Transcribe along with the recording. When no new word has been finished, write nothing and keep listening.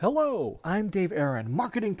Hello, I'm Dave Aaron,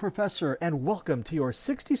 marketing professor, and welcome to your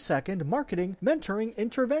 60-second marketing mentoring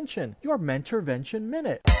intervention, your Mentorvention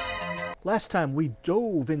Minute. Last time we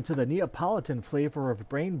dove into the Neapolitan flavor of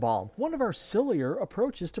Brain Balm, one of our sillier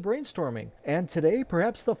approaches to brainstorming. And today,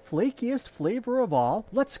 perhaps the flakiest flavor of all,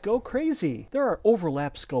 let's go crazy. There are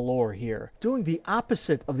overlaps galore here. Doing the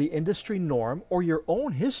opposite of the industry norm or your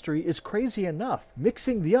own history is crazy enough.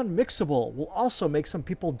 Mixing the unmixable will also make some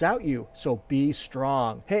people doubt you, so be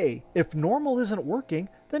strong. Hey, if normal isn't working,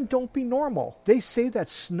 then don't be normal. They say that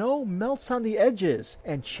snow melts on the edges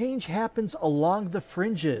and change happens along the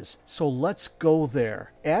fringes. So let's go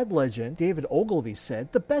there. Ad legend David Ogilvy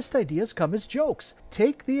said, the best ideas come as jokes.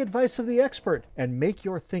 Take the advice of the expert and make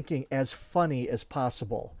your thinking as funny as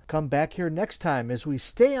possible. Come back here next time as we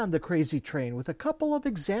stay on the crazy train with a couple of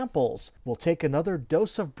examples. We'll take another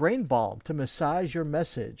dose of brain balm to massage your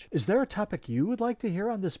message. Is there a topic you would like to hear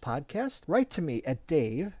on this podcast? Write to me at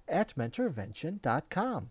dave@mentorvention.com.